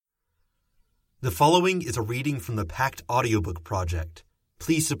The following is a reading from the Pact audiobook project.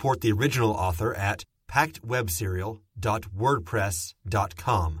 Please support the original author at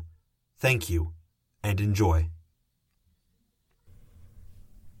pactwebserial.wordpress.com. Thank you, and enjoy.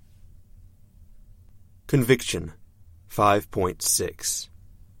 Conviction 5.6.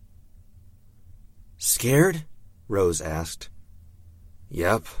 Scared? Rose asked.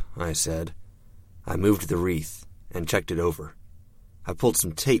 Yep, I said. I moved the wreath and checked it over. I pulled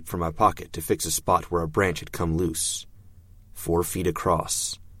some tape from my pocket to fix a spot where a branch had come loose, 4 feet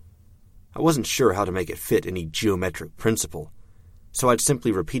across. I wasn't sure how to make it fit any geometric principle, so I'd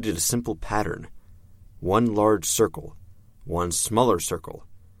simply repeated a simple pattern. 1 large circle, 1 smaller circle,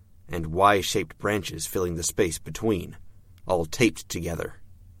 and Y-shaped branches filling the space between, all taped together.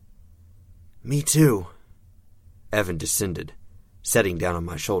 Me too. Evan descended, setting down on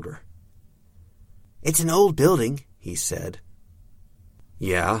my shoulder. It's an old building, he said.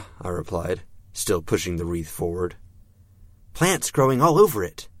 Yeah, I replied, still pushing the wreath forward. Plants growing all over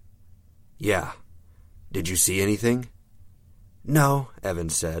it. Yeah. Did you see anything? No, Evan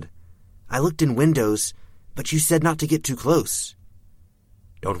said. I looked in windows, but you said not to get too close.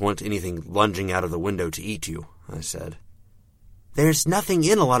 Don't want anything lunging out of the window to eat you, I said. There's nothing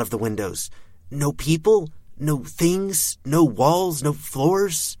in a lot of the windows. No people, no things, no walls, no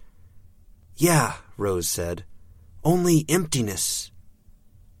floors. Yeah, Rose said. Only emptiness.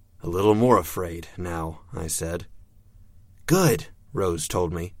 A little more afraid now, I said. Good, Rose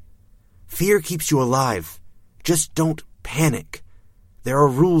told me. Fear keeps you alive. Just don't panic. There are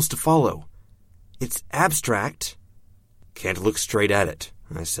rules to follow. It's abstract. Can't look straight at it,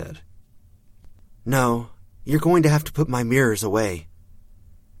 I said. No, you're going to have to put my mirrors away.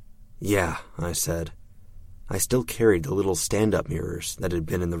 Yeah, I said. I still carried the little stand-up mirrors that had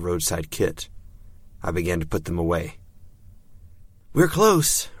been in the roadside kit. I began to put them away. We're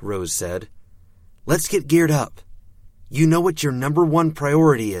close, Rose said. Let's get geared up. You know what your number 1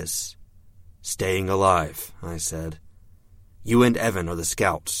 priority is. Staying alive, I said. You and Evan are the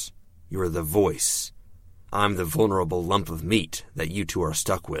scouts. You're the voice. I'm the vulnerable lump of meat that you two are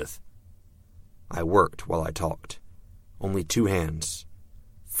stuck with. I worked while I talked. Only 2 hands.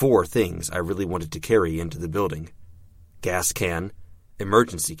 4 things I really wanted to carry into the building. Gas can,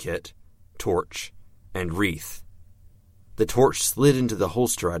 emergency kit, torch, and wreath. The torch slid into the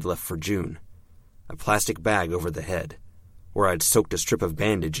holster I'd left for June, a plastic bag over the head, where I'd soaked a strip of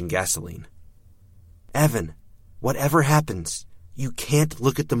bandage in gasoline. Evan, whatever happens, you can't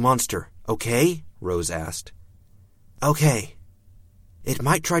look at the monster, okay? Rose asked. Okay. It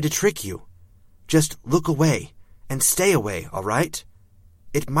might try to trick you. Just look away and stay away, all right?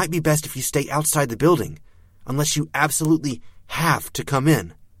 It might be best if you stay outside the building, unless you absolutely have to come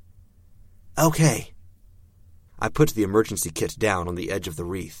in. Okay. I put the emergency kit down on the edge of the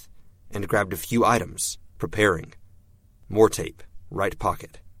wreath and grabbed a few items, preparing. More tape, right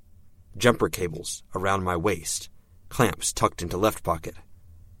pocket. Jumper cables around my waist, clamps tucked into left pocket.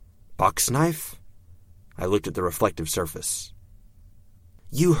 Box knife? I looked at the reflective surface.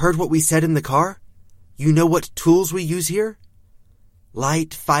 You heard what we said in the car? You know what tools we use here?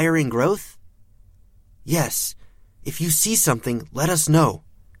 Light, fire, and growth? Yes. If you see something, let us know.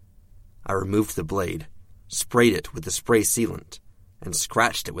 I removed the blade, sprayed it with the spray sealant, and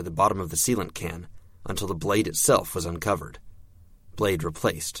scratched it with the bottom of the sealant can until the blade itself was uncovered. Blade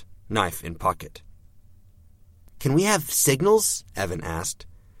replaced, knife in pocket. Can we have signals? Evan asked.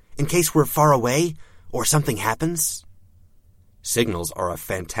 In case we're far away or something happens? Signals are a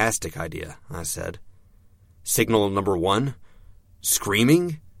fantastic idea, I said. Signal number 1?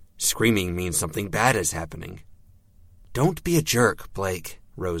 Screaming? Screaming means something bad is happening. Don't be a jerk, Blake,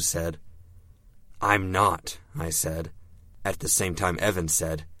 Rose said. I'm not, I said. At the same time Evan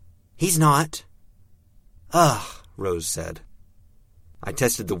said, He's not. Ugh, Rose said. I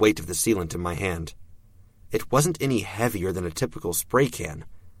tested the weight of the sealant in my hand. It wasn't any heavier than a typical spray can,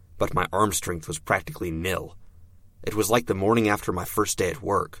 but my arm strength was practically nil. It was like the morning after my first day at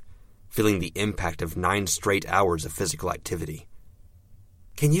work, feeling the impact of 9 straight hours of physical activity.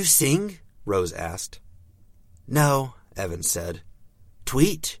 Can you sing? Rose asked. No, Evan said.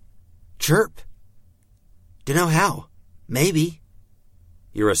 Tweet? Chirp? Dunno how. Maybe.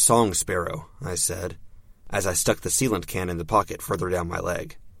 You're a song sparrow, I said, as I stuck the sealant can in the pocket further down my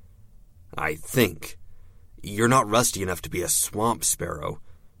leg. I think. You're not rusty enough to be a swamp sparrow,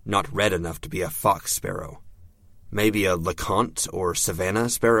 not red enough to be a fox sparrow. Maybe a LeConte or Savannah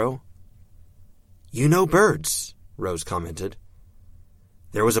sparrow? You know birds, Rose commented.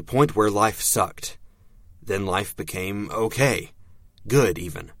 There was a point where life sucked. Then life became okay. Good,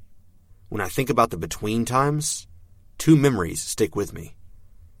 even. When I think about the between times, 2 memories stick with me.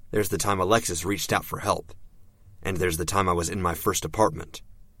 There's the time Alexis reached out for help. And there's the time I was in my first apartment.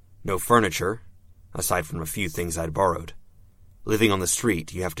 No furniture, aside from a few things I'd borrowed. Living on the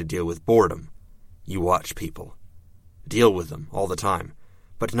street, you have to deal with boredom. You watch people. Deal with them all the time,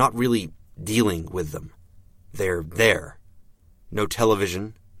 but not really dealing with them. They're there. No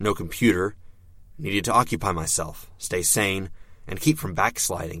television, no computer. Needed to occupy myself, stay sane, and keep from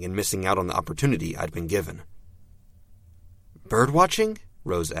backsliding and missing out on the opportunity I'd been given. "Bird watching?"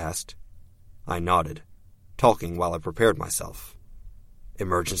 Rose asked. I nodded, talking while I prepared myself.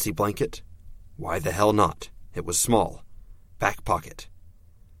 Emergency blanket? Why the hell not? It was small. Back pocket.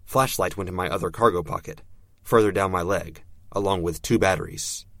 Flashlight went in my other cargo pocket, further down my leg, along with 2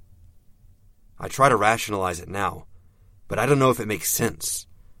 batteries. I try to rationalize it now, but I don't know if it makes sense.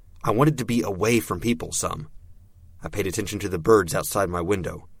 I wanted to be away from people some. I paid attention to the birds outside my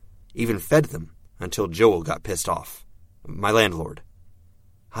window, even fed them until Joel got pissed off. My landlord.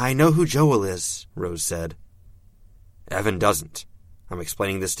 "I know who Joel is," Rose said. Evan doesn't. I'm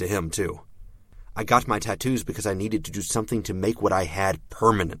explaining this to him, too. I got my tattoos because I needed to do something to make what I had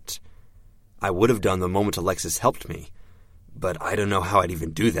permanent. I would have done the moment Alexis helped me, but I don't know how I'd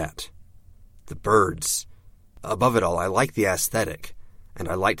even do that. The birds. Above it all, I liked the aesthetic, and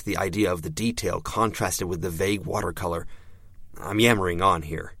I liked the idea of the detail contrasted with the vague watercolor. I'm yammering on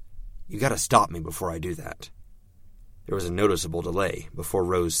here. You gotta stop me before I do that. There was a noticeable delay before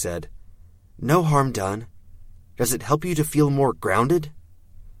Rose said, "No harm done. Does it help you to feel more grounded?"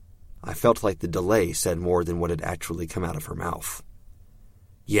 I felt like the delay said more than what had actually come out of her mouth.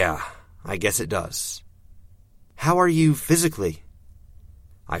 "Yeah, I guess it does." "How are you physically?"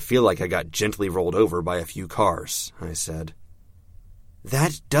 "I feel like I got gently rolled over by a few cars," I said.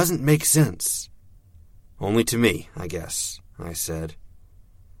 "That doesn't make sense." "Only to me, I guess," I said.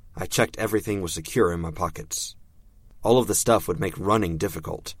 I checked everything was secure in my pockets. All of the stuff would make running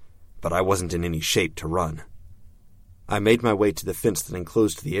difficult, but I wasn't in any shape to run. I made my way to the fence that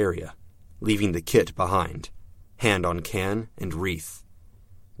enclosed the area, leaving the kit behind, hand on can and wreath.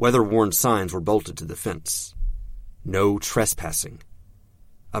 Weather-worn signs were bolted to the fence. No trespassing.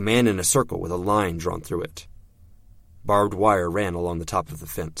 A man in a circle with a line drawn through it. Barbed wire ran along the top of the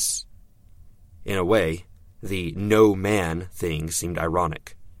fence. In a way, the "no man" thing seemed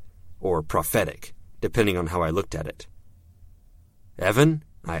ironic, or prophetic, depending on how I looked at it. "Evan?"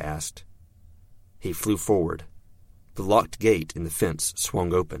 I asked. He flew forward. The locked gate in the fence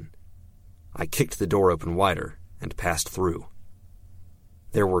swung open. I kicked the door open wider and passed through.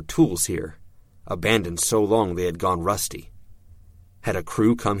 There were tools here, abandoned so long they had gone rusty. Had a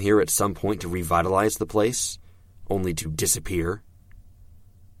crew come here at some point to revitalize the place, only to disappear?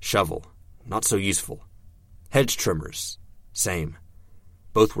 Shovel, not so useful. Hedge trimmers, same.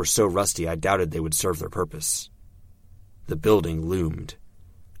 Both were so rusty I doubted they would serve their purpose. The building loomed.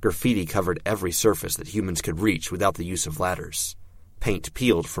 Graffiti covered every surface that humans could reach without the use of ladders. Paint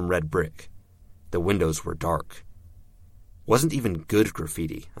peeled from red brick. The windows were dark. Wasn't even good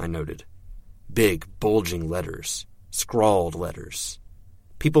graffiti, I noted. Big, bulging letters. Scrawled letters.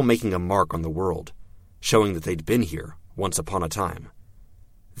 People making a mark on the world, showing that they'd been here once upon a time.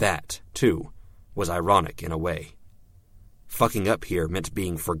 That, too, was ironic in a way. Fucking up here meant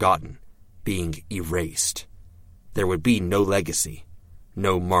being forgotten, being erased. There would be no legacy,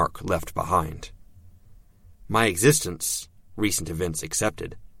 no mark left behind. My existence, recent events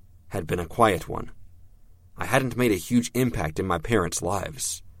accepted, had been a quiet one. I hadn't made a huge impact in my parents'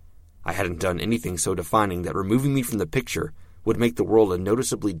 lives. I hadn't done anything so defining that removing me from the picture would make the world a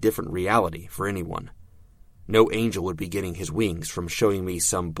noticeably different reality for anyone. No angel would be getting his wings from showing me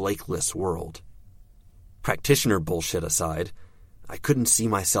some Blakeless world. Practitioner bullshit aside, I couldn't see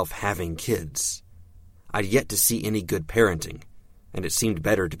myself having kids. I'd yet to see any good parenting, and it seemed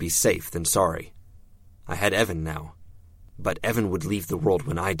better to be safe than sorry. I had Evan now, but Evan would leave the world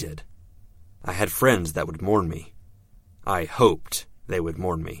when I did. I had friends that would mourn me. I hoped they would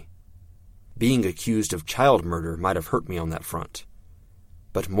mourn me. Being accused of child murder might have hurt me on that front.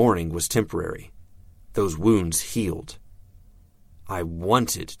 But mourning was temporary. Those wounds healed. I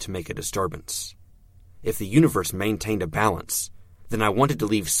wanted to make a disturbance. If the universe maintained a balance, then I wanted to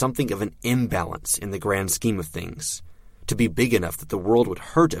leave something of an imbalance in the grand scheme of things, to be big enough that the world would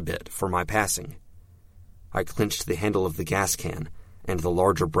hurt a bit for my passing. I clenched the handle of the gas can and the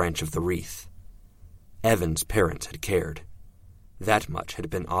larger branch of the wreath. Evan's parents had cared. That much had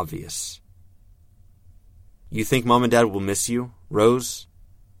been obvious. "You think Mom and Dad will miss you, Rose?"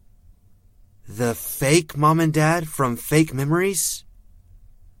 "The fake Mom and Dad from Fake Memories?"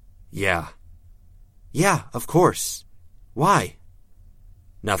 "Yeah." "Yeah, of course. Why?"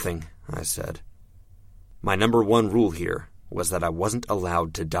 "Nothing," I said. "My number one rule here, was that I wasn't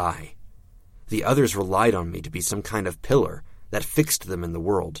allowed to die. The others relied on me to be some kind of pillar that fixed them in the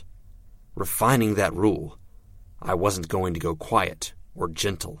world. Refining that rule, I wasn't going to go quiet or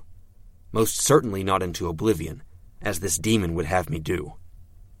gentle. Most certainly not into oblivion, as this demon would have me do.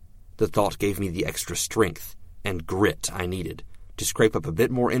 The thought gave me the extra strength and grit I needed to scrape up a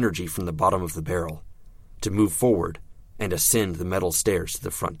bit more energy from the bottom of the barrel, to move forward and ascend the metal stairs to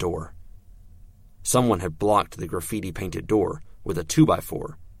the front door. Someone had blocked the graffiti-painted door with a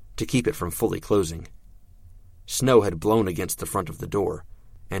 2x4 to keep it from fully closing. Snow had blown against the front of the door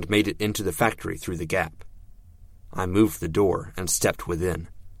and made it into the factory through the gap. I moved the door and stepped within,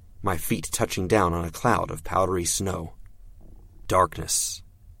 my feet touching down on a cloud of powdery snow. Darkness.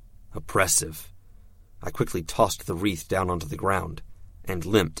 Oppressive. I quickly tossed the wreath down onto the ground and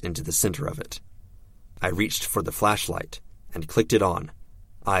limped into the center of it. I reached for the flashlight and clicked it on,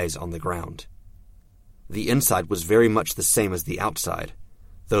 eyes on the ground. The inside was very much the same as the outside,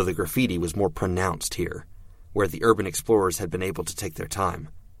 though the graffiti was more pronounced here, where the urban explorers had been able to take their time.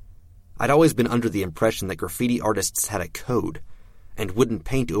 I'd always been under the impression that graffiti artists had a code and wouldn't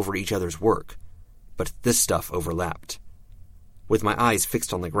paint over each other's work, but this stuff overlapped. With my eyes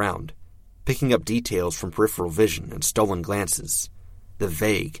fixed on the ground, picking up details from peripheral vision and stolen glances, the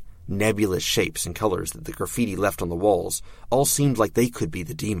vague, nebulous shapes and colors that the graffiti left on the walls all seemed like they could be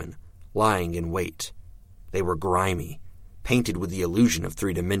the demon, lying in wait. They were grimy, painted with the illusion of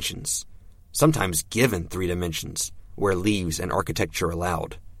 3 dimensions, sometimes given 3 dimensions, where leaves and architecture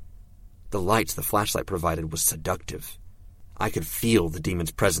allowed. The light the flashlight provided was seductive. I could feel the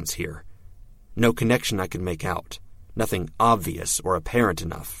demon's presence here. No connection I could make out, nothing obvious or apparent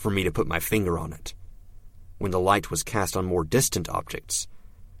enough for me to put my finger on it. When the light was cast on more distant objects,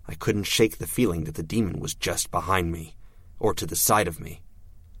 I couldn't shake the feeling that the demon was just behind me, or to the side of me.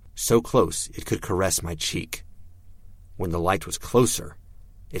 So close it could caress my cheek. When the light was closer,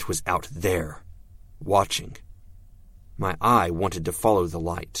 it was out there, watching. My eye wanted to follow the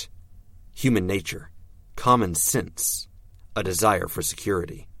light. Human nature, common sense, a desire for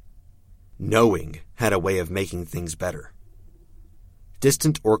security. Knowing had a way of making things better.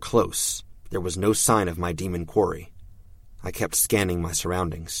 Distant or close, there was no sign of my demon quarry. I kept scanning my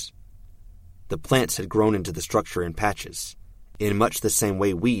surroundings. The plants had grown into the structure in patches, in much the same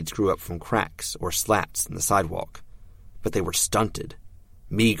way weeds grew up from cracks or slats in the sidewalk, but they were stunted,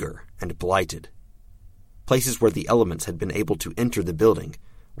 meager, and blighted. Places where the elements had been able to enter the building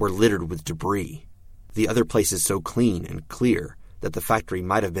were littered with debris, the other places so clean and clear that the factory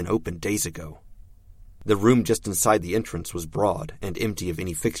might have been opened days ago. The room just inside the entrance was broad and empty of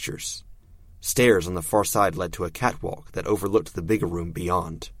any fixtures. Stairs on the far side led to a catwalk that overlooked the bigger room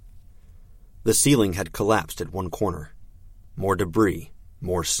beyond. The ceiling had collapsed at one corner. More debris,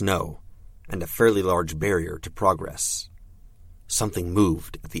 more snow, and a fairly large barrier to progress. Something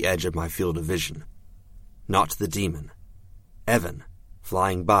moved at the edge of my field of vision. Not the demon. Evan,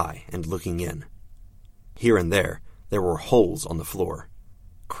 flying by and looking in. Here and there were holes on the floor,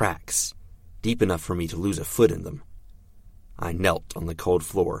 cracks, deep enough for me to lose a foot in them. I knelt on the cold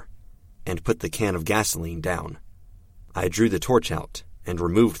floor and put the can of gasoline down. I drew the torch out and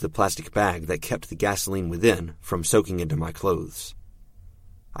removed the plastic bag that kept the gasoline within from soaking into my clothes.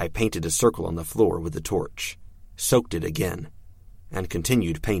 I painted a circle on the floor with the torch, soaked it again, and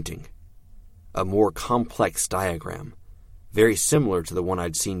continued painting. A more complex diagram, very similar to the one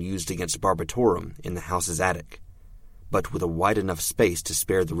I'd seen used against Barbatorum in the house's attic, but with a wide enough space to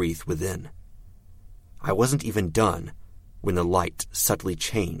spare the wreath within. I wasn't even done when the light subtly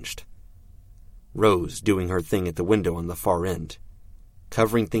changed. Rose doing her thing at the window on the far end,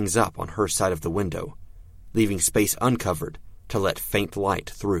 covering things up on her side of the window, leaving space uncovered to let faint light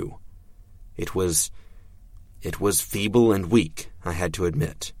through. It was feeble and weak, I had to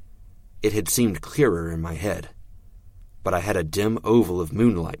admit. It had seemed clearer in my head, but I had a dim oval of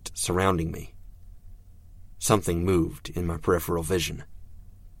moonlight surrounding me. Something moved in my peripheral vision.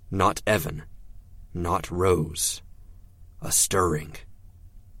 Not Evan, not Rose. A stirring.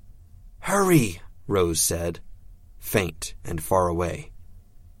 "Hurry," Rose said, faint and far away.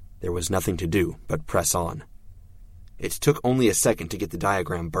 There was nothing to do but press on. It took only a second to get the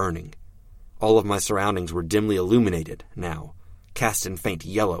diagram burning. All of my surroundings were dimly illuminated now, cast in faint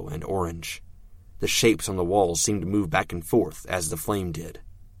yellow and orange. The shapes on the walls seemed to move back and forth as the flame did.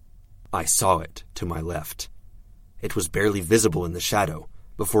 I saw it to my left. It was barely visible in the shadow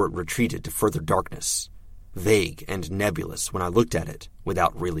before it retreated to further darkness, vague and nebulous when I looked at it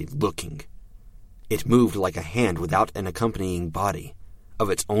without really looking. It moved like a hand without an accompanying body, of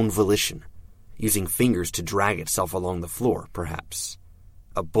its own volition, using fingers to drag itself along the floor, perhaps.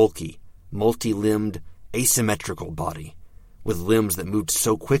 A bulky, multi-limbed, asymmetrical body, with limbs that moved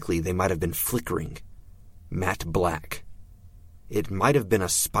so quickly they might have been flickering, matte black. It might have been a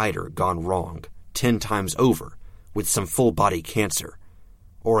spider gone wrong 10 times over with some full-body cancer,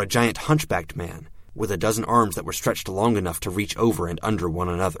 or a giant hunchbacked man with a dozen arms that were stretched long enough to reach over and under one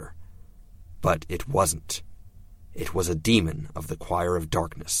another. But it wasn't. It was a demon of the Choir of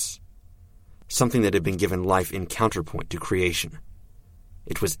Darkness. Something that had been given life in counterpoint to creation.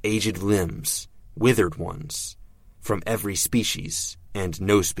 It was aged limbs, withered ones, from every species, and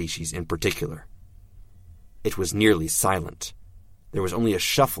no species in particular. It was nearly silent. There was only a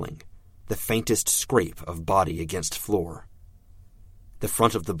shuffling, the faintest scrape of body against floor. The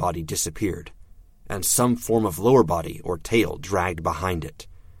front of the body disappeared, and some form of lower body or tail dragged behind it,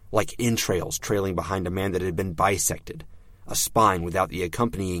 like entrails trailing behind a man that had been bisected, a spine without the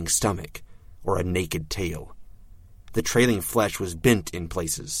accompanying stomach, or a naked tail. The trailing flesh was bent in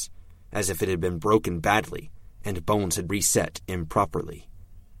places, as if it had been broken badly, and bones had reset improperly.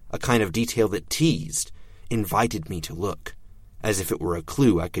 A kind of detail that teased, invited me to look, as if it were a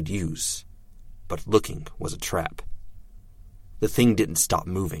clue I could use. But looking was a trap. The thing didn't stop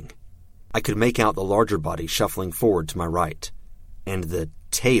moving. I could make out the larger body shuffling forward to my right, and the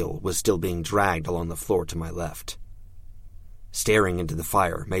tail was still being dragged along the floor to my left. Staring into the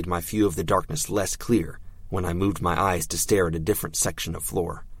fire made my view of the darkness less clear when I moved my eyes to stare at a different section of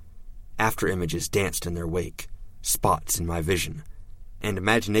floor. After images danced in their wake, spots in my vision, and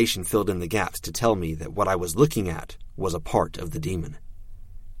imagination filled in the gaps to tell me that what I was looking at was a part of the demon.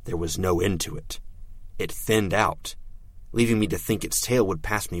 There was no end to it. It thinned out, leaving me to think its tail would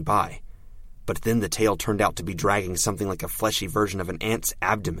pass me by. But then the tail turned out to be dragging something like a fleshy version of an ant's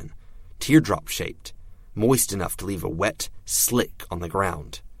abdomen, teardrop-shaped, moist enough to leave a wet slick on the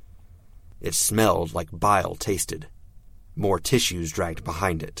ground. It smelled like bile tasted. More tissues dragged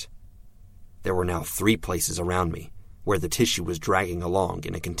behind it. There were now 3 places around me where the tissue was dragging along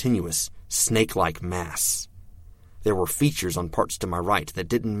in a continuous, snake-like mass. There were features on parts to my right that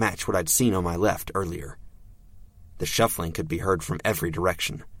didn't match what I'd seen on my left earlier. The shuffling could be heard from every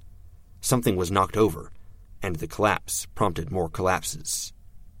direction. Something was knocked over, and the collapse prompted more collapses.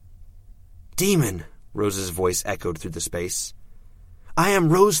 "Demon!" Rose's voice echoed through the space. "I am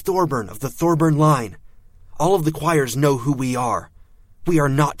Rose Thorburn of the Thorburn line. All of the choirs know who we are. We are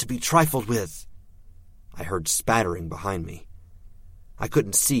not to be trifled with." I heard spattering behind me. I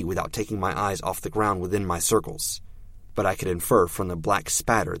couldn't see without taking my eyes off the ground within my circles, but I could infer from the black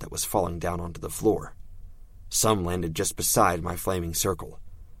spatter that was falling down onto the floor. Some landed just beside my flaming circle,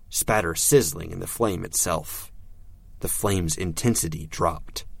 spatter sizzling in the flame itself. The flame's intensity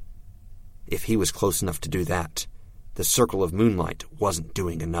dropped. If he was close enough to do that, the circle of moonlight wasn't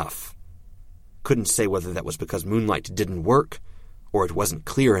doing enough. Couldn't say whether that was because moonlight didn't work, or it wasn't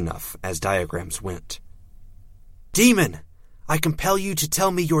clear enough as diagrams went. "Demon! I compel you to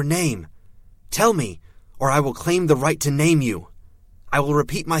tell me your name. Tell me, or I will claim the right to name you. I will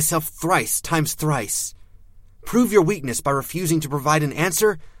repeat myself thrice times thrice. Prove your weakness by refusing to provide an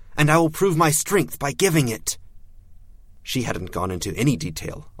answer, and I will prove my strength by giving it." She hadn't gone into any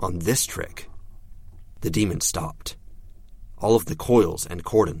detail on this trick. The demon stopped. All of the coils and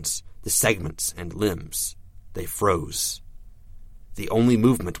cordons, the segments and limbs, they froze. The only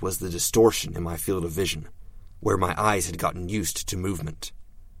movement was the distortion in my field of vision, where my eyes had gotten used to movement.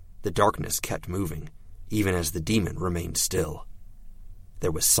 The darkness kept moving, even as the demon remained still.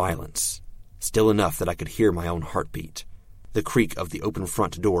 There was silence, still enough that I could hear my own heartbeat, the creak of the open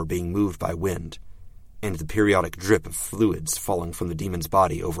front door being moved by wind, and the periodic drip of fluids falling from the demon's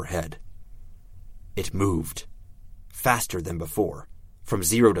body overhead. It moved, faster than before, from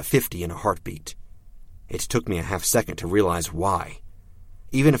 0 to 50 in a heartbeat. It took me a half-second to realize why.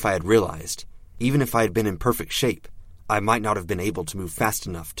 Even if I had realized, even if I had been in perfect shape, I might not have been able to move fast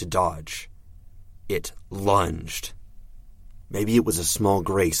enough to dodge. It lunged. Maybe it was a small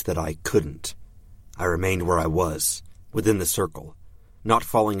grace that I couldn't. I remained where I was, within the circle, not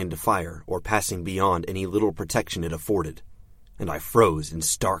falling into fire or passing beyond any little protection it afforded, and I froze in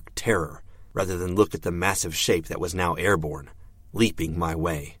stark terror rather than look at the massive shape that was now airborne, leaping my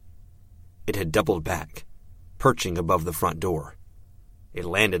way. It had doubled back, perching above the front door. It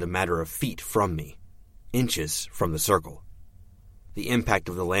landed a matter of feet from me, inches from the circle. The impact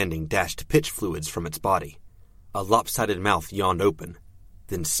of the landing dashed pitch fluids from its body. A lopsided mouth yawned open,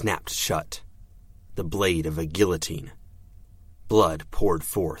 then snapped shut. The blade of a guillotine. Blood poured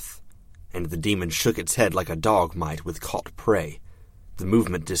forth, and the demon shook its head like a dog might with caught prey, the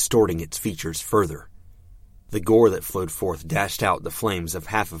movement distorting its features further. The gore that flowed forth dashed out the flames of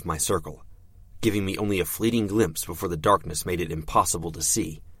half of my circle, giving me only a fleeting glimpse before the darkness made it impossible to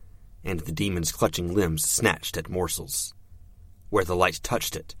see, and the demon's clutching limbs snatched at morsels. Where the light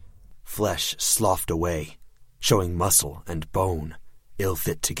touched it, flesh sloughed away, showing muscle and bone,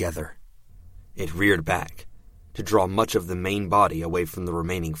 ill-fit together. It reared back, to draw much of the main body away from the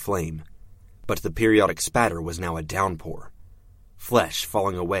remaining flame, but the periodic spatter was now a downpour, flesh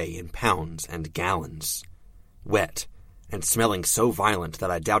falling away in pounds and gallons, wet and smelling so violent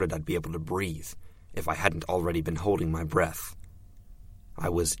that I doubted I'd be able to breathe if I hadn't already been holding my breath. I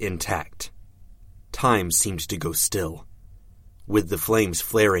was intact. Time seemed to go still. With the flames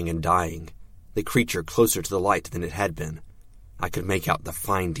flaring and dying, the creature closer to the light than it had been, I could make out the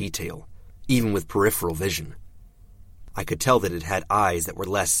fine detail, even with peripheral vision. I could tell that it had eyes that were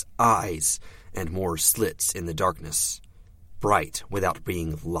less eyes and more slits in the darkness, bright without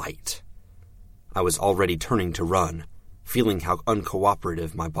being light. I was already turning to run, feeling how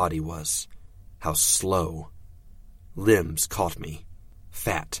uncooperative my body was, how slow. Limbs caught me,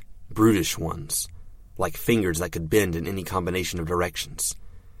 fat, brutish ones, like fingers that could bend in any combination of directions,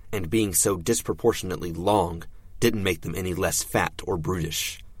 and being so disproportionately long didn't make them any less fat or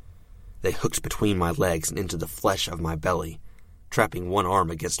brutish. They hooked between my legs and into the flesh of my belly, trapping one arm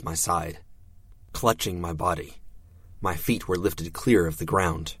against my side. Clutching my body, my feet were lifted clear of the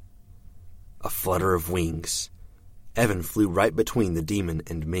ground. A flutter of wings. Evan flew right between the demon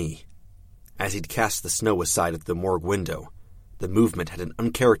and me. As he'd cast the snow aside at the morgue window, the movement had an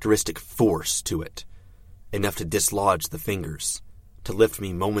uncharacteristic force to it, enough to dislodge the fingers, to lift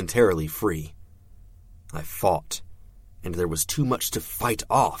me momentarily free. I fought, and there was too much to fight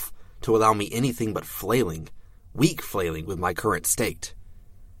off to allow me anything but flailing, weak flailing with my current state.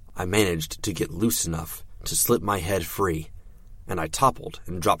 I managed to get loose enough to slip my head free, and I toppled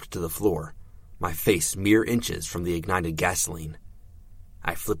and dropped to the floor, my face mere inches from the ignited gasoline.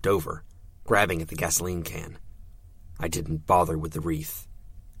 I flipped over, grabbing at the gasoline can. I didn't bother with the wreath.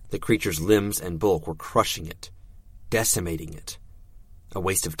 The creature's limbs and bulk were crushing it, decimating it. A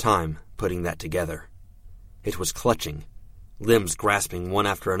waste of time putting that together. It was clutching, limbs grasping one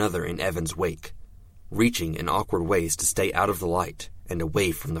after another in Evan's wake, reaching in awkward ways to stay out of the light and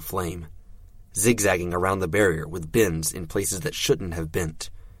away from the flame, zigzagging around the barrier with bends in places that shouldn't have bent,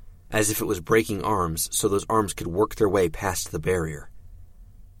 as if it was breaking arms so those arms could work their way past the barrier.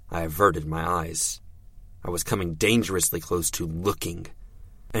 I averted my eyes. I was coming dangerously close to looking,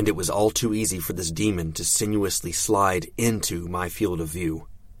 and it was all too easy for this demon to sinuously slide into my field of view.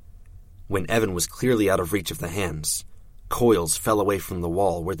 When Evan was clearly out of reach of the hands, coils fell away from the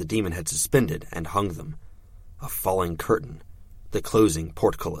wall where the demon had suspended and hung them. A falling curtain, the closing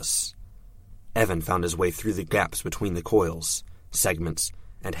portcullis. Evan found his way through the gaps between the coils, segments,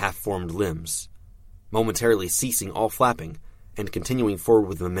 and half-formed limbs, momentarily ceasing all flapping and continuing forward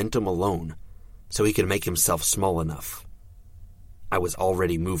with momentum alone, so he could make himself small enough. I was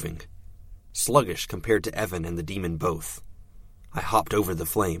already moving, sluggish compared to Evan and the demon both. I hopped over the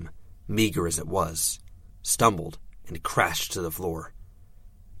flame, meager as it was, stumbled, and crashed to the floor.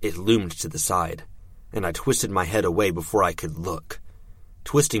 It loomed to the side, and I twisted my head away before I could look,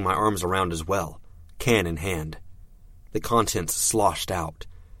 twisting my arms around as well, can in hand. The contents sloshed out,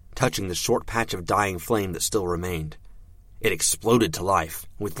 touching the short patch of dying flame that still remained. It exploded to life,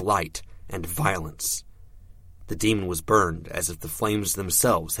 with light and violence. The demon was burned as if the flames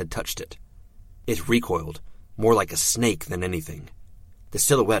themselves had touched it. It recoiled, more like a snake than anything. The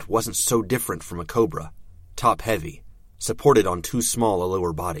silhouette wasn't so different from a cobra, top-heavy, supported on too small a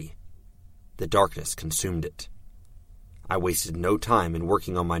lower body. The darkness consumed it. I wasted no time in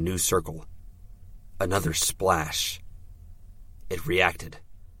working on my new circle. Another splash. It reacted.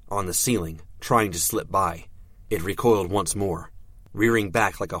 On the ceiling, trying to slip by, it recoiled once more, rearing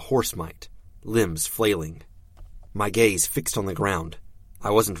back like a horse might, limbs flailing. My gaze fixed on the ground.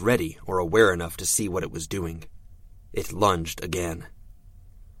 I wasn't ready or aware enough to see what it was doing. It lunged again.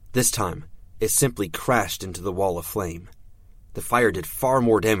 This time, it simply crashed into the wall of flame. The fire did far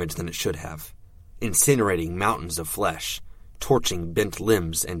more damage than it should have, incinerating mountains of flesh, torching bent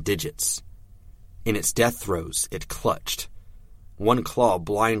limbs and digits. In its death throes, it clutched. One claw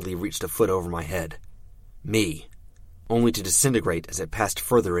blindly reached a foot over my head. Me, only to disintegrate as it passed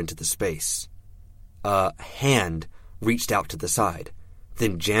further into the space. A hand reached out to the side,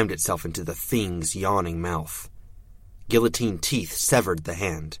 then jammed itself into the thing's yawning mouth. Guillotine teeth severed the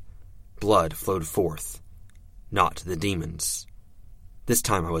hand. Blood flowed forth. Not the demon's. This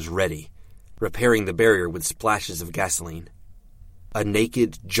time I was ready, repairing the barrier with splashes of gasoline. A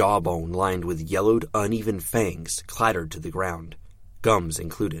naked jawbone lined with yellowed, uneven fangs clattered to the ground, gums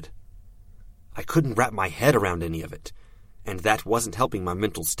included. I couldn't wrap my head around any of it, and that wasn't helping my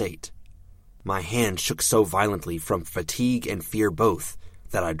mental state. My hand shook so violently from fatigue and fear both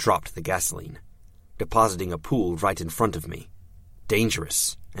that I dropped the gasoline, depositing a pool right in front of me.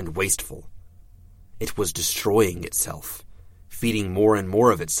 dangerous and wasteful. It was destroying itself, feeding more and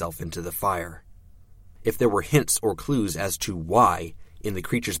more of itself into the fire. If there were hints or clues as to why in the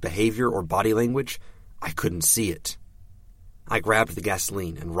creature's behavior or body language, I couldn't see it. I grabbed the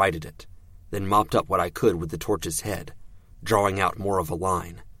gasoline and righted it, then mopped up what I could with the torch's head, drawing out more of a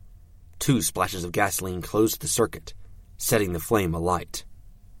line. 2 splashes of gasoline closed the circuit, setting the flame alight.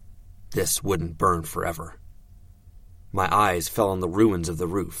 This wouldn't burn forever. My eyes fell on the ruins of the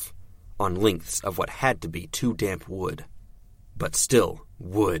roof, on lengths of what had to be too damp wood, but still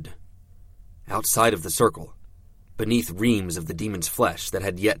wood. Outside of the circle, beneath reams of the demon's flesh that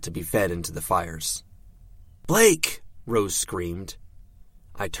had yet to be fed into the fires. "Blake!" Rose screamed.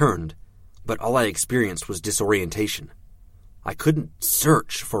 I turned, but all I experienced was disorientation. I couldn't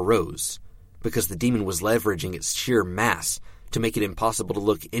search for Rose, because the demon was leveraging its sheer mass to make it impossible to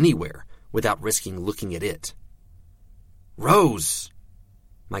look anywhere without risking looking at it. "Rose!"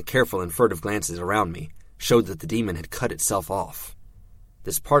 My careful and furtive glances around me showed that the demon had cut itself off.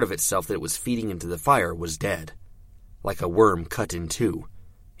 This part of itself that it was feeding into the fire was dead. Like a worm cut in two,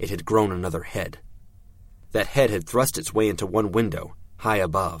 it had grown another head. That head had thrust its way into one window, high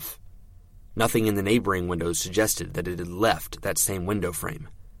above. Nothing in the neighboring windows suggested that it had left that same window frame.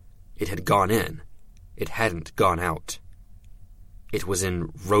 It had gone in. It hadn't gone out. It was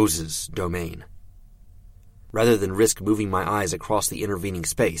in Rose's domain. Rather than risk moving my eyes across the intervening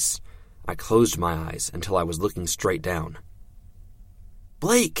space, I closed my eyes until I was looking straight down.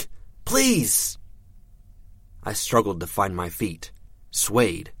 "Blake, please!" I struggled to find my feet,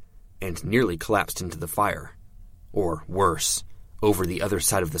 swayed, and nearly collapsed into the fire. Or, worse, over the other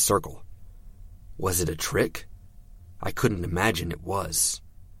side of the circle. Was it a trick? I couldn't imagine it was.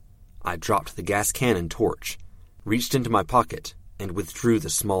 I dropped the gas can and torch, reached into my pocket, and withdrew the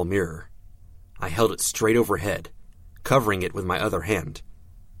small mirror. I held it straight overhead, covering it with my other hand,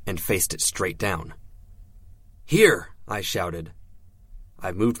 and faced it straight down. "Here!" I shouted.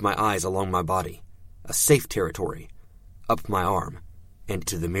 I moved my eyes along my body, a safe territory, up my arm, and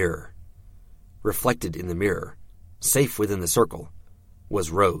to the mirror. Reflected in the mirror, safe within the circle,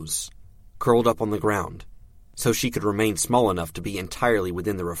 was Rose, curled up on the ground, so she could remain small enough to be entirely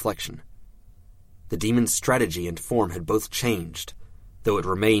within the reflection. The demon's strategy and form had both changed, though it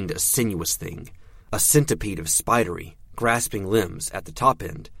remained a sinuous thing, a centipede of spidery, grasping limbs at the top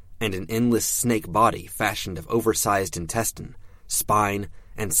end, and an endless snake body fashioned of oversized intestine, spine,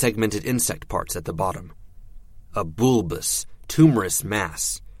 and segmented insect parts at the bottom. A bulbous, tumorous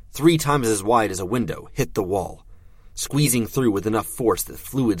mass, 3 times as wide as a window, hit the wall, squeezing through with enough force that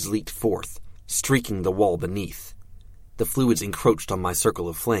fluids leaked forth, streaking the wall beneath. The fluids encroached on my circle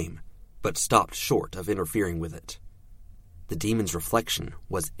of flame, but stopped short of interfering with it. The demon's reflection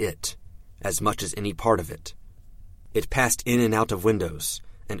was it, as much as any part of it. It passed in and out of windows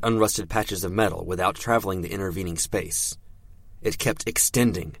and unrusted patches of metal without traveling the intervening space. It kept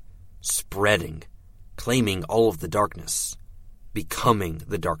extending, spreading, claiming all of the darkness, becoming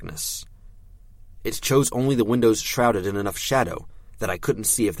the darkness. It chose only the windows shrouded in enough shadow that I couldn't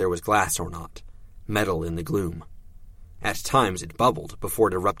see if there was glass or not, metal in the gloom. At times it bubbled before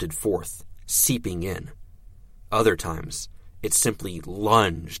it erupted forth, seeping in. Other times, it simply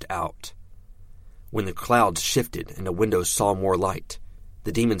lunged out. When the clouds shifted and a window saw more light,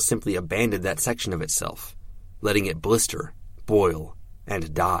 the demon simply abandoned that section of itself, letting it blister, boil,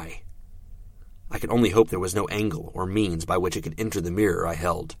 and die. I could only hope there was no angle or means by which it could enter the mirror I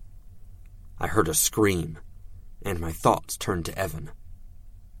held. I heard a scream, and my thoughts turned to Evan.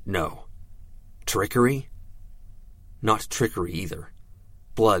 No. Trickery? Not trickery either.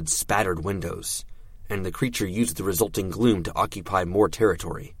 Blood spattered windows, and the creature used the resulting gloom to occupy more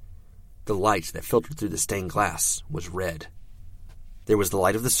territory. The light that filtered through the stained glass was red. There was the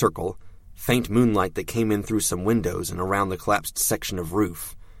light of the circle, faint moonlight that came in through some windows and around the collapsed section of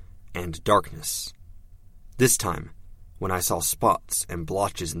roof, and darkness. This time, when I saw spots and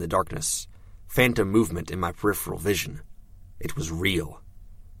blotches in the darkness, phantom movement in my peripheral vision, it was real.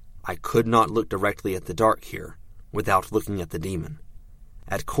 I could not look directly at the dark here without looking at the demon,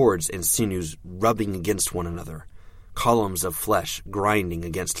 at cords and sinews rubbing against one another, columns of flesh grinding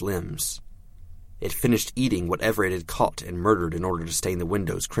against limbs. It finished eating whatever it had caught and murdered in order to stain the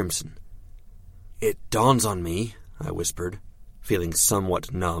windows crimson. "It dawns on me," I whispered, feeling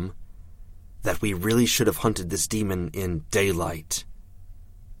somewhat numb, "that we really should have hunted this demon in daylight."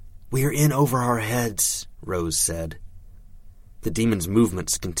 "We're in over our heads," Rose said. The demon's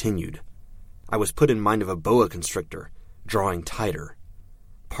movements continued. I was put in mind of a boa constrictor, drawing tighter,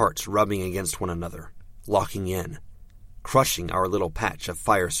 parts rubbing against one another, locking in, crushing our little patch of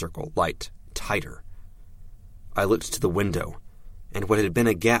fire circle light tighter. I looked to the window, and what had been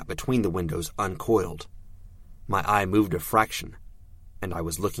a gap between the windows uncoiled. My eye moved a fraction, and I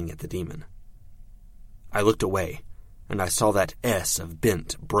was looking at the demon. I looked away, and I saw that S of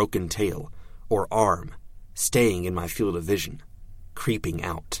bent, broken tail, or arm, staying in my field of vision, creeping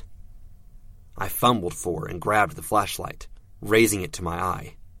out. I fumbled for and grabbed the flashlight, raising it to my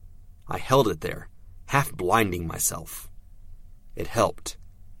eye. I held it there, half blinding myself. It helped,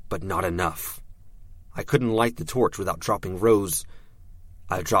 but not enough. I couldn't light the torch without dropping Rose.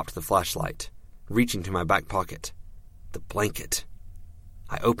 I dropped the flashlight, reaching to my back pocket. The blanket.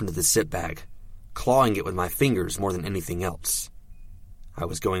 I opened the zip bag, clawing it with my fingers more than anything else. I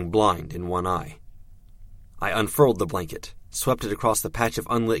was going blind in one eye. I unfurled the blanket, swept it across the patch of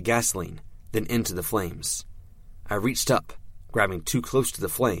unlit gasoline, then into the flames. I reached up, grabbing too close to the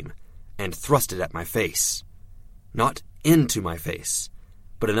flame, and thrust it at my face. Not into my face,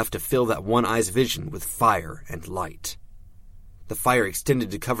 but enough to fill that one eye's vision with fire and light. The fire extended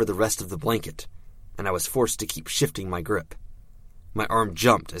to cover the rest of the blanket, and I was forced to keep shifting my grip. My arm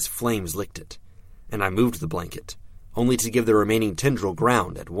jumped as flames licked it, and I moved the blanket, only to give the remaining tendril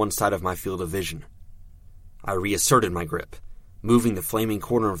ground at one side of my field of vision. I reasserted my grip, moving the flaming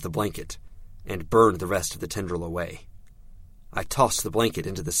corner of the blanket, and burned the rest of the tendril away. I tossed the blanket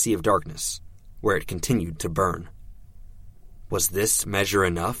into the sea of darkness, where it continued to burn. Was this measure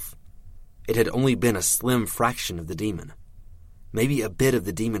enough? It had only been a slim fraction of the demon. Maybe a bit of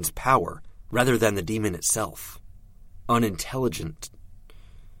the demon's power, rather than the demon itself. Unintelligent.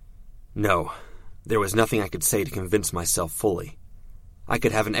 No, there was nothing I could say to convince myself fully. I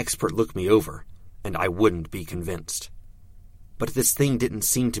could have an expert look me over, and I wouldn't be convinced. But this thing didn't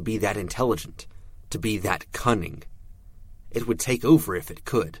seem to be that intelligent, to be that cunning. It would take over if it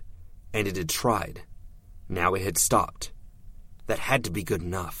could, and it had tried. Now it had stopped. That had to be good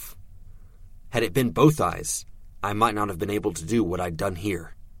enough. Had it been both eyes, I might not have been able to do what I'd done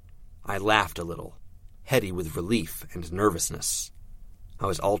here. I laughed a little, heady with relief and nervousness. I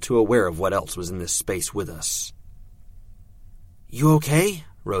was all too aware of what else was in this space with us. "You okay?"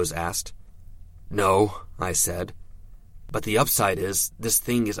 Rose asked. "No," I said. "But the upside is, this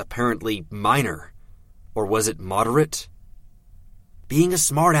thing is apparently minor. Or was it moderate?" "Being a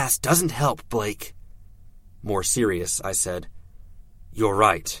smartass doesn't help, Blake." More serious, I said. "You're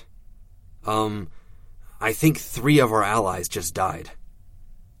right. I think 3 of our allies just died."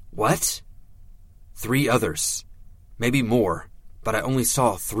 "What?" 3 others. Maybe more, but I only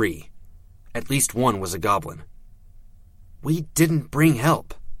saw 3. At least one was a goblin. "We didn't bring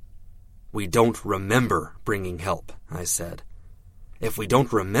help." "We don't remember bringing help," I said. "If we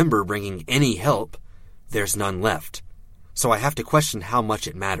don't remember bringing any help, there's none left. So I have to question how much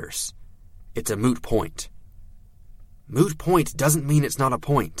it matters. It's a moot point." "Moot point doesn't mean it's not a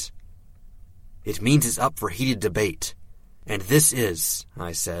point." "It means it's up for heated debate. And this is,"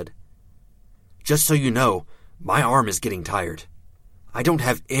 I said. "Just so you know, my arm is getting tired. I don't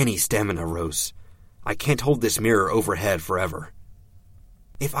have any stamina, Rose. I can't hold this mirror overhead forever."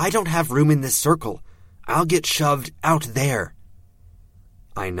 "If I don't have room in this circle, I'll get shoved out there."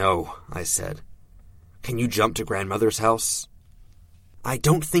 "I know," I said. "Can you jump to Grandmother's house?" "I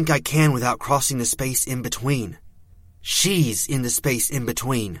don't think I can without crossing the space in between. She's in the space in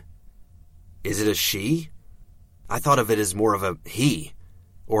between." "Is it a she?" I thought of it as more of a he,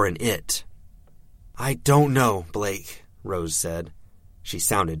 or an it. "I don't know, Blake," Rose said. She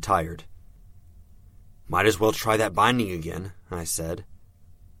sounded tired. "Might as well try that binding again," I said.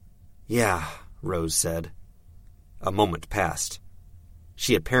 "Yeah," Rose said. A moment passed.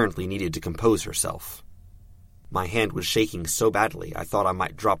 She apparently needed to compose herself. My hand was shaking so badly I thought I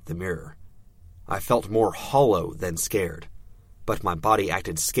might drop the mirror. I felt more hollow than scared, but my body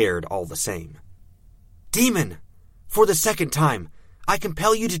acted scared all the same. "Demon! For the 2nd time, I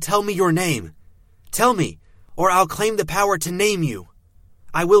compel you to tell me your name. Tell me, or I'll claim the power to name you.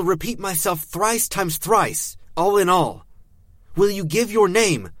 I will repeat myself 3 times 3, all in all. Will you give your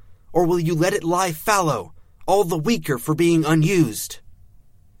name, or will you let it lie fallow, all the weaker for being unused?"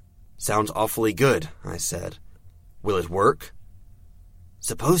 "Sounds awfully good," I said. "Will it work?"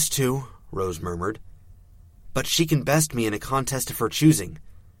 "Supposed to," Rose murmured. "But she can best me in a contest of her choosing,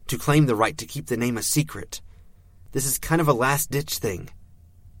 to claim the right to keep the name a secret. This is kind of a last-ditch thing."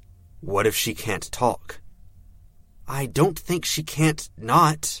 "What if she can't talk?" "I don't think she can't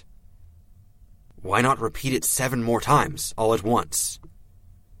not." "Why not repeat it 7 more times, all at once?"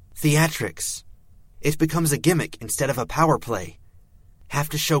 "Theatrics. It becomes a gimmick instead of a power play. Have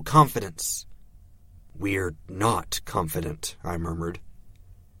to show confidence." "We're not confident," I murmured.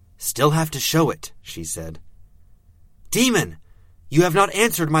 "Still have to show it," she said. "Demon! You have not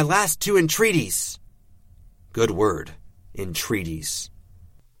answered my last 2 entreaties." "Good word," entreaties.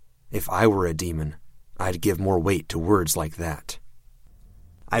 If I were a demon, I'd give more weight to words like that.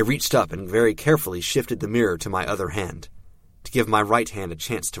 I reached up and very carefully shifted the mirror to my other hand, to give my right hand a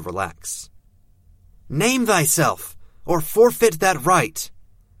chance to relax. "Name thyself, or forfeit that right.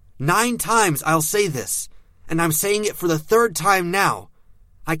 9 times I'll say this, and I'm saying it for the 3rd time now.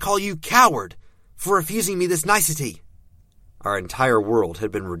 I call you coward for refusing me this nicety." Our entire world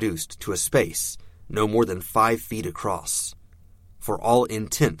had been reduced to a space no more than 5 feet across. For all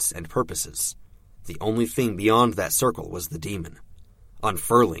intents and purposes, the only thing beyond that circle was the demon,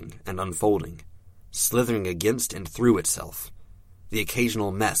 unfurling and unfolding, slithering against and through itself, the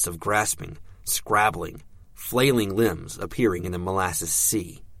occasional mess of grasping, scrabbling, flailing limbs appearing in the molasses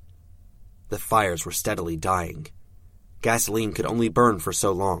sea. The fires were steadily dying. Gasoline could only burn for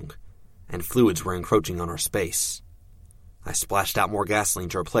so long, and fluids were encroaching on our space. I splashed out more gasoline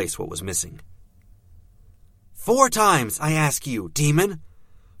to replace what was missing. 4 times, I ask you, demon!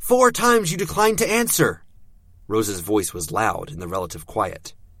 4 times you declined to answer! Rose's voice was loud in the relative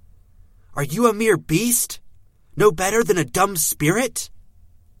quiet. Are you a mere beast? No better than a dumb spirit?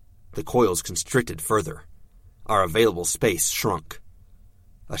 The coils constricted further. Our available space shrunk.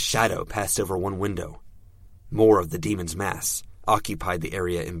 A shadow passed over one window. More of the demon's mass occupied the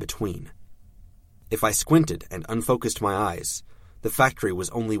area in between. If I squinted and unfocused my eyes, the factory was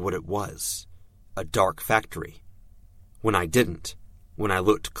only what it was, a dark factory. When I didn't, when I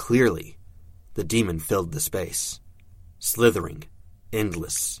looked clearly, the demon filled the space, slithering,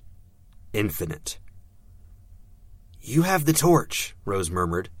 endless, infinite. You have the torch, Rose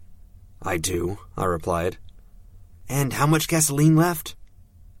murmured. I do, I replied. And how much gasoline left?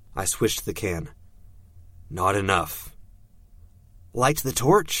 I swished the can. Not enough. Light the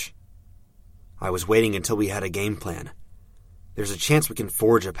torch? I was waiting until we had a game plan. There's a chance we can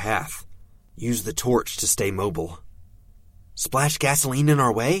forge a path. Use the torch to stay mobile. Splash gasoline in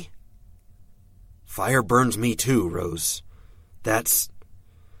our way? Fire burns me too, Rose.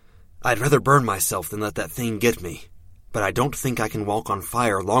 I'd rather burn myself than let that thing get me, but I don't think I can walk on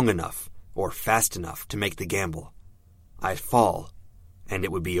fire long enough or fast enough to make the gamble. I'd fall, and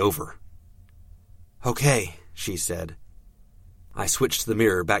it would be over. Okay, she said. I switched the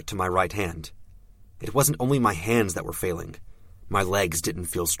mirror back to my right hand. It wasn't only my hands that were failing. My legs didn't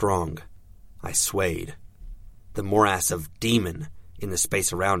feel strong. I swayed. The morass of demon in the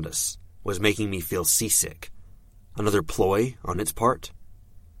space around us was making me feel seasick. Another ploy on its part?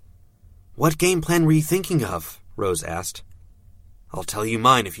 What game plan were you thinking of? Rose asked. I'll tell you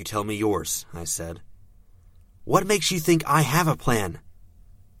mine if you tell me yours, I said. What makes you think I have a plan?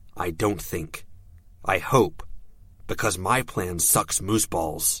 I don't think. I hope. Because my plan sucks moose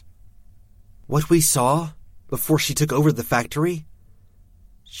balls. What we saw before she took over the factory?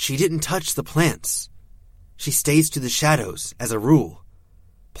 She didn't touch the plants. She stays to the shadows, as a rule.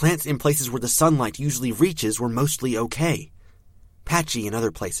 Plants in places where the sunlight usually reaches were mostly okay. Patchy in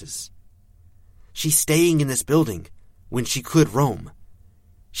other places. She's staying in this building when she could roam.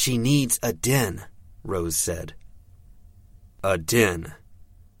 She needs a den, Rose said. A den.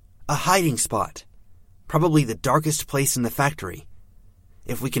 A hiding spot. Probably the darkest place in the factory.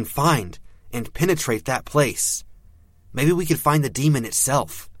 If we can find and penetrate that place, maybe we could find the demon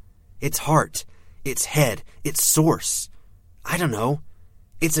itself. Its heart, its head, its source. I don't know.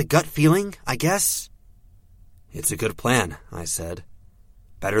 It's a gut feeling, I guess. It's a good plan, I said.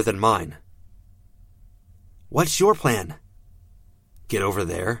 Better than mine. What's your plan? Get over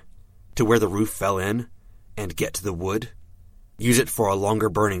there, to where the roof fell in, and get to the wood. Use it for a longer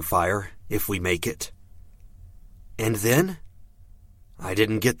burning fire, if we make it. And then? I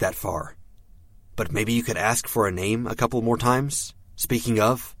didn't get that far. But maybe you could ask for a name a couple more times, speaking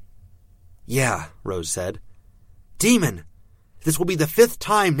of? Yeah, Rose said. Demon! This will be the 5th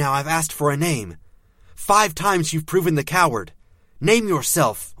time now I've asked for a name. 5 times you've proven the coward. Name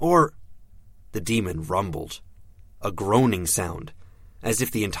yourself, or... The demon rumbled. A groaning sound, as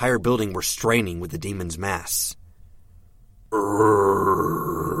if the entire building were straining with the demon's mass.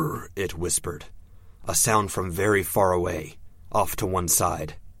 Urgh, it whispered. A sound from very far away, off to one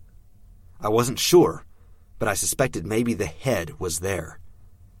side. I wasn't sure, but I suspected maybe the head was there.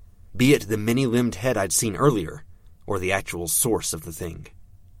 Be it the many-limbed head I'd seen earlier, or the actual source of the thing.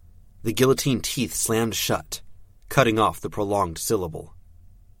 The guillotine teeth slammed shut, cutting off the prolonged syllable.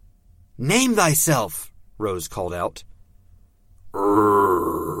 Name thyself, Rose called out.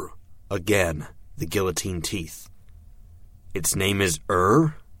 Again, the guillotine teeth. Its name is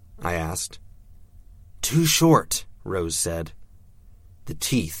I asked. Too short, Rose said. The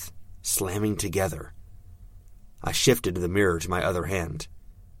teeth slamming together. I shifted the mirror to my other hand.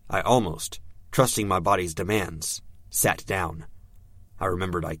 I almost, trusting my body's demands, sat down. I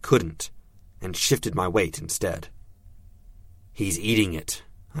remembered I couldn't, and shifted my weight instead. "He's eating it,"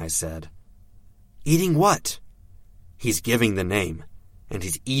 I said. "Eating what?" "He's giving the name, and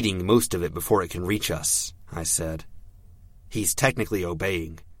he's eating most of it before it can reach us," I said. "He's technically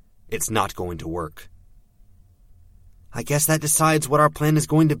obeying. It's not going to work." "I guess that decides what our plan is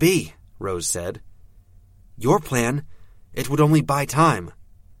going to be," Rose said. "Your plan, it would only buy time.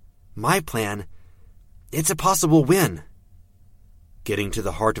 My plan, it's a possible win." "Getting to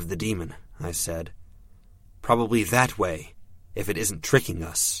the heart of the demon," I said. "Probably that way, if it isn't tricking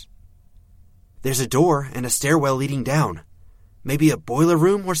us." "There's a door and a stairwell leading down. Maybe a boiler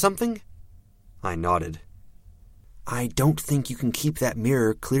room or something?" I nodded. "I don't think you can keep that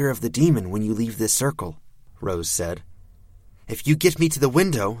mirror clear of the demon when you leave this circle," Rose said. "If you get me to the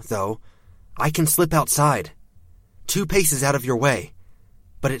window, though, I can slip outside. 2 paces out of your way,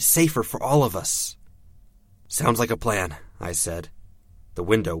 but it's safer for all of us." "Sounds like a plan," I said. The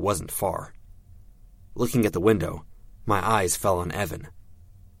window wasn't far. Looking at the window, my eyes fell on Evan.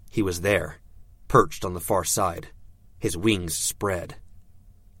 He was there, perched on the far side, his wings spread.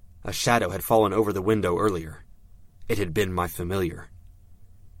 A shadow had fallen over the window earlier. It had been my familiar.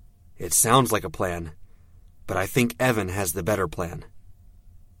 "It sounds like a plan, but I think Evan has the better plan."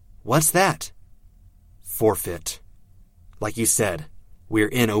 "What's that?" "Forfeit. Like you said, we're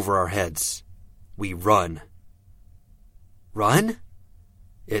in over our heads. We run." "Run?"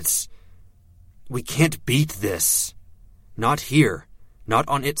 We can't beat this. Not here, not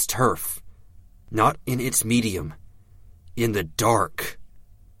on its turf, not in its medium. In the dark."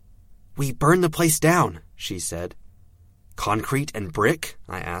 "We burn the place down," she said. "Concrete and brick?"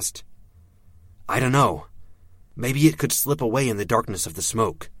 I asked. "I don't know. Maybe it could slip away in the darkness of the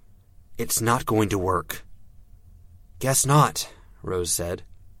smoke. It's not going to work." "Guess not," Rose said.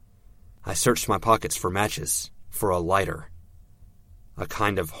 I searched my pockets for matches, for a lighter. A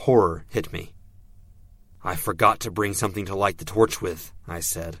kind of horror hit me. "I forgot to bring something to light the torch with," I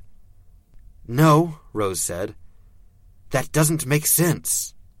said. "No," Rose said. "That doesn't make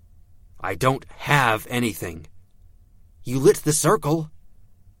sense." "I don't have anything." "You lit the circle."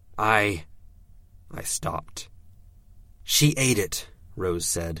 I stopped. "She ate it," Rose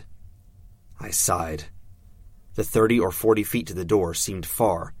said. I sighed. The 30 or 40 feet to the door seemed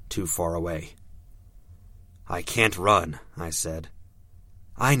far, too far away. "I can't run," I said.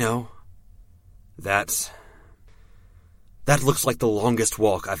 "I know." That looks like the longest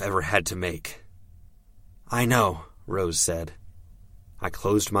walk I've ever had to make." "I know," Rose said. I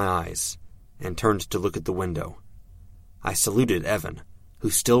closed my eyes and turned to look at the window. I saluted Evan, who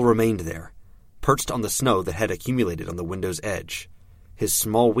still remained there, perched on the snow that had accumulated on the window's edge, his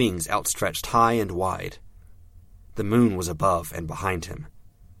small wings outstretched high and wide. The moon was above and behind him.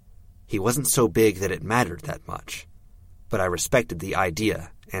 He wasn't so big that it mattered that much, but I respected the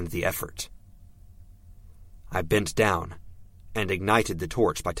idea and the effort. I bent down and ignited the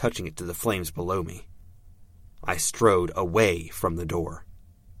torch by touching it to the flames below me. I strode away from the door.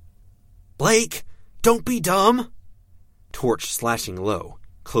 "Blake, don't be dumb!" Torch slashing low,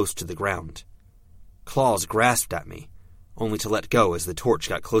 close to the ground. Claws grasped at me, only to let go as the torch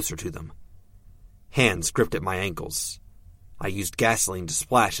got closer to them. Hands gripped at my ankles. I used gasoline to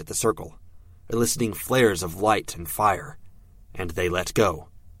splash at the circle, eliciting flares of light and fire, and they let go.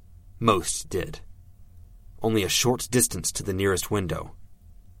 Most did. Only a short distance to the nearest window.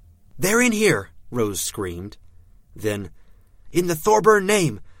 "They're in here!" Rose screamed. Then, "In the Thorburn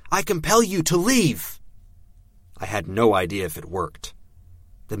name, I compel you to leave!" I had no idea if it worked.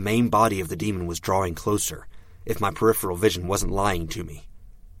 The main body of the demon was drawing closer, if my peripheral vision wasn't lying to me.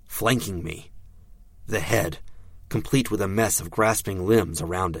 Flanking me. The head, complete with a mess of grasping limbs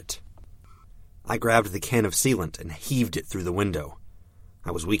around it. I grabbed the can of sealant and heaved it through the window.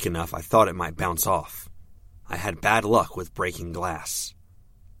 I was weak enough I thought it might bounce off. I had bad luck with breaking glass.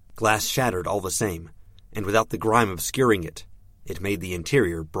 Glass shattered all the same, and without the grime obscuring it, it made the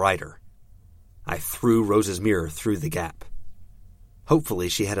interior brighter. I threw Rose's mirror through the gap. Hopefully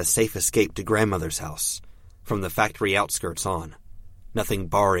she had a safe escape to grandmother's house, from the factory outskirts on, nothing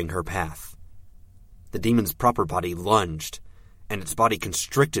barring her path. The demon's proper body lunged, and its body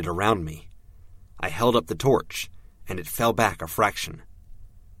constricted around me. I held up the torch, and it fell back a fraction.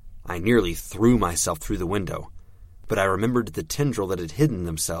 I nearly threw myself through the window, but I remembered the tendril that had hidden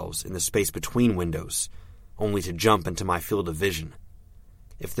themselves in the space between windows, only to jump into my field of vision.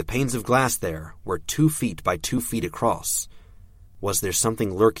 If the panes of glass there were 2 feet by 2 feet across, was there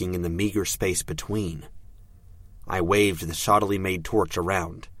something lurking in the meager space between? I waved the shoddily made torch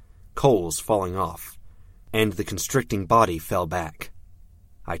around, coals falling off, and the constricting body fell back.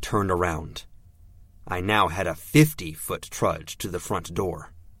 I turned around. I now had a 50-foot trudge to the front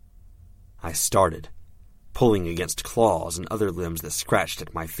door. I started, pulling against claws and other limbs that scratched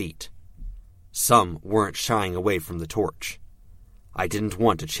at my feet. Some weren't shying away from the torch. I didn't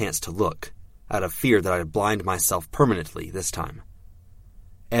want a chance to look, out of fear that I'd blind myself permanently this time.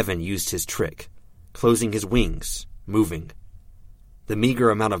 Evan used his trick, closing his wings, moving. The meager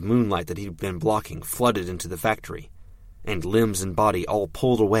amount of moonlight that he'd been blocking flooded into the factory, and limbs and body all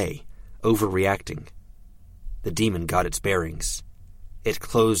pulled away, overreacting. The demon got its bearings. It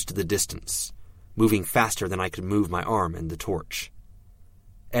closed the distance, moving faster than I could move my arm and the torch.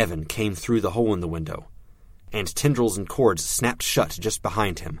 Evan came through the hole in the window, and tendrils and cords snapped shut just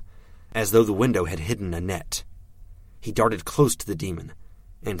behind him, as though the window had hidden a net. He darted close to the demon,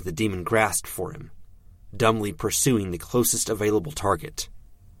 and the demon grasped for him, dumbly pursuing the closest available target.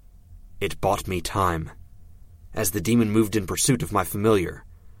 It bought me time. As the demon moved in pursuit of my familiar,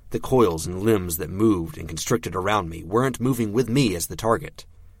 the coils and limbs that moved and constricted around me weren't moving with me as the target.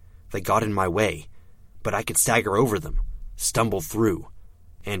 They got in my way, but I could stagger over them, stumble through,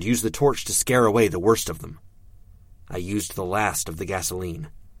 and use the torch to scare away the worst of them. I used the last of the gasoline,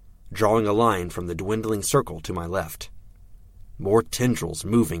 drawing a line from the dwindling circle to my left. More tendrils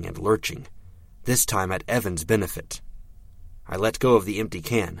moving and lurching, this time at Evan's benefit. I let go of the empty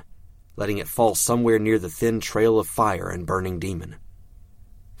can, letting it fall somewhere near the thin trail of fire and burning demon.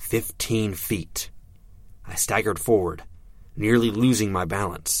 15 feet. I staggered forward, nearly losing my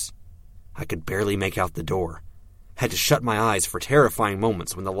balance. I could barely make out the door. Had to shut my eyes for terrifying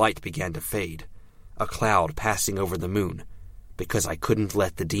moments when the light began to fade, a cloud passing over the moon, because I couldn't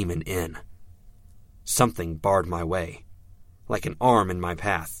let the demon in. Something barred my way, like an arm in my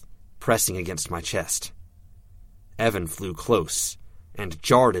path, pressing against my chest. Evan flew close, and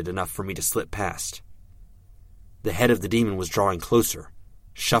jarred it enough for me to slip past. The head of the demon was drawing closer,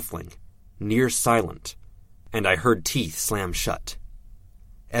 shuffling, near silent, and I heard teeth slam shut.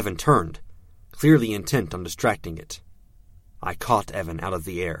 Evan turned, clearly intent on distracting it. I caught Evan out of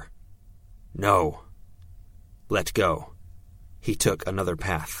the air. No. Let go. He took another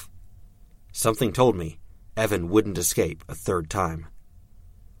path. Something told me Evan wouldn't escape a third time.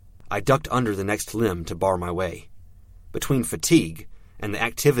 I ducked under the next limb to bar my way. Between fatigue and the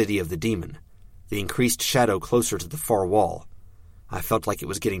activity of the demon, the increased shadow closer to the far wall, I felt like it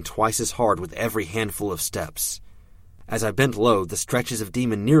was getting twice as hard with every handful of steps. As I bent low, the stretches of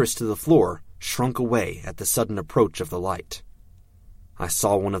demon nearest to the floor shrunk away at the sudden approach of the light. I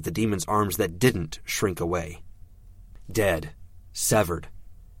saw one of the demon's arms that didn't shrink away. Dead, severed.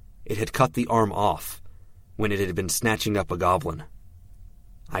 It had cut the arm off when it had been snatching up a goblin.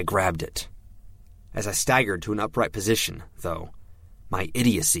 I grabbed it. As I staggered to an upright position, though, my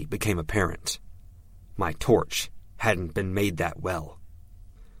idiocy became apparent. My torch hadn't been made that well.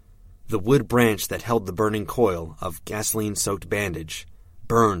 The wood branch that held the burning coil of gasoline-soaked bandage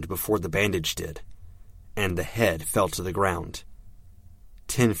burned before the bandage did, and the head fell to the ground.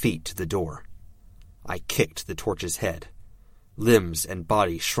 10 feet to the door. I kicked the torch's head. Limbs and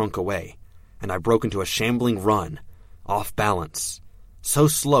body shrunk away, and I broke into a shambling run, off balance, so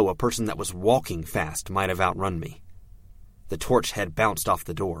slow a person that was walking fast might have outrun me. The torch head bounced off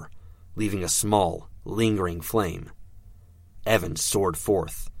the door, leaving a small, lingering flame. Evan soared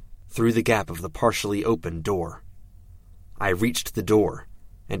forth, through the gap of the partially open door. I reached the door,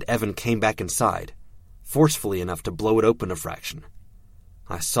 and Evan came back inside, forcefully enough to blow it open a fraction.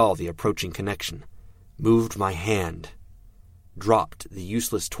 I saw the approaching connection, moved my hand, dropped the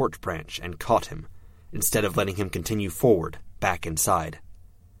useless torch branch and caught him, instead of letting him continue forward, back inside.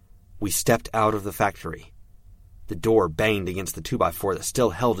 We stepped out of the factory. The door banged against the 2x4 that still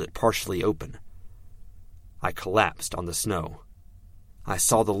held it partially open. I collapsed on the snow. I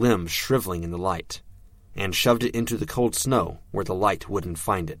saw the limb shriveling in the light, and shoved it into the cold snow where the light wouldn't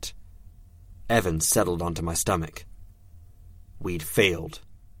find it. Evan settled onto my stomach. We'd failed.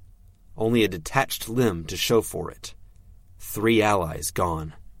 Only a detached limb to show for it. 3 allies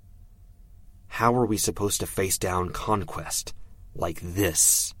gone. How were we supposed to face down conquest like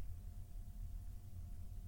this?